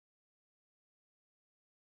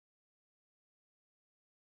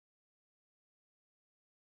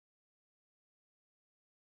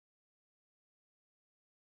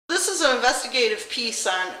is an investigative piece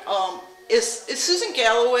on, is Susan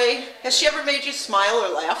Galloway, has she ever made you smile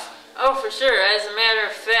or laugh? Oh, for sure. As a matter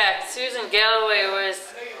of fact, Susan Galloway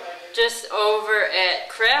was just over at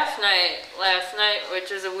Craft Night last night,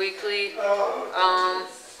 which is a weekly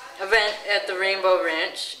event at the Rainbow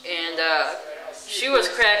Ranch, and she was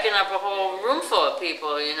cracking up a whole room full of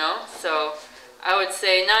people, you know. So I would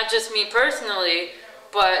say not just me personally,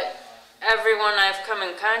 but everyone I've come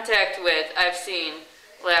in contact with, I've seen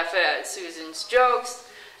laugh at Susan's jokes,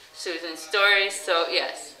 Susan's stories. So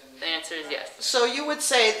yes, the answer is yes. So you would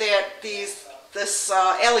say that this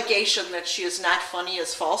allegation that she is not funny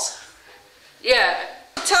is false? Yeah.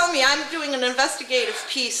 Tell me, I'm doing an investigative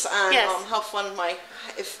piece on how fun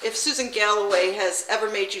if Susan Galloway has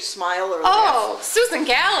ever made you smile or laugh. Oh, Susan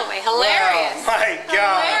Galloway, hilarious. Oh my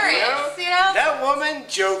God. Hilarious, you know? That woman,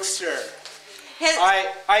 jokester.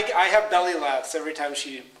 I have belly laughs every time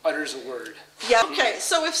she utters a word. Yeah, okay,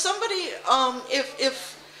 so if somebody,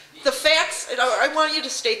 if the facts, I want you to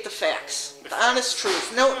state the facts, the honest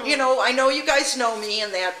truth. No, you know, I know you guys know me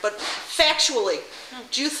and that, but factually,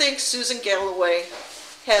 do you think Susan Galloway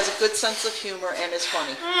has a good sense of humor and is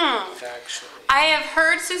funny? Factually. I have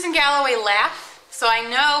heard Susan Galloway laugh, so I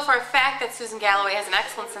know for a fact that Susan Galloway has an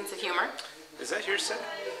excellent sense of humor. Is that hearsay?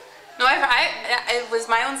 No, it was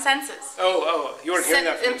my own senses. Oh, you weren't hearing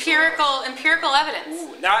that from empirical evidence.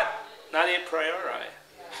 Ooh, not a priori.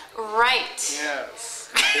 Right. Yes.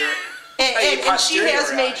 And she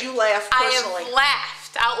has made you laugh personally. I have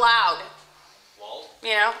laughed out loud.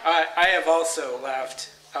 You know? I have also laughed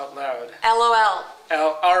out loud. LOL.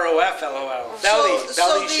 ROF,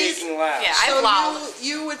 belly shaking laugh. Yeah, I've lolled. So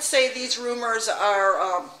you would say these rumors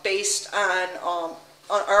are based on,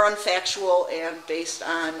 are unfactual and based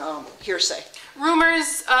on hearsay?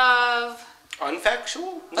 Rumors of...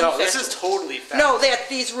 Unfactual? No, this is totally factual. No, that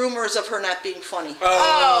these rumors of her not being funny.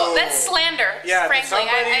 Oh, that's slander, yeah,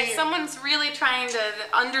 frankly. Someone's really trying to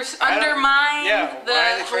undermine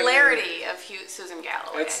the hilarity of Susan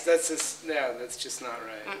Galloway. That's just not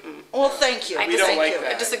right. Well, thank you. We don't like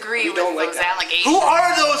that. I disagree with those allegations. Who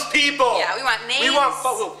are those people? Yeah, we want names.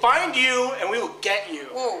 We'll find you and we will get you.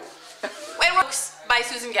 Whoa. It works by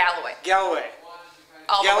Susan Galloway. Galloway.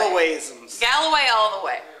 All Gallowayisms. Galloway all the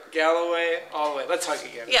way. Galloway all the way. Let's hug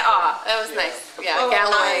again. Yeah, that was nice. Yeah, oh,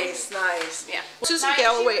 Galloway. Nice. Yeah. Susan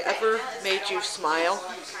Galloway ever made you smile?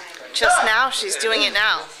 Just now, she's doing it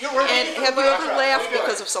now. And have you ever laughed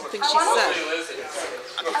because of something she said?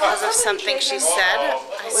 Because of something she said?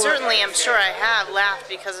 I certainly am sure I have laughed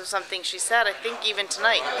because of something she said, I think even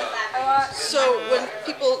tonight. So when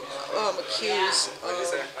people accuse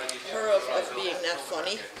her of being not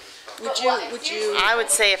funny, would you? I would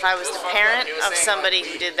say if I was the parent of somebody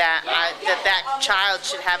who did that, that child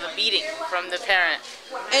should have a beating from the parent.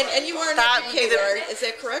 And you are an educator, is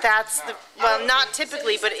that correct? Well, not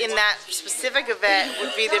typically, but in that specific event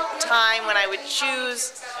would be the time when I would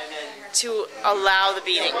choose to allow the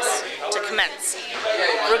beatings to commence,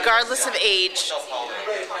 regardless of age.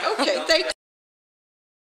 Okay, thank you.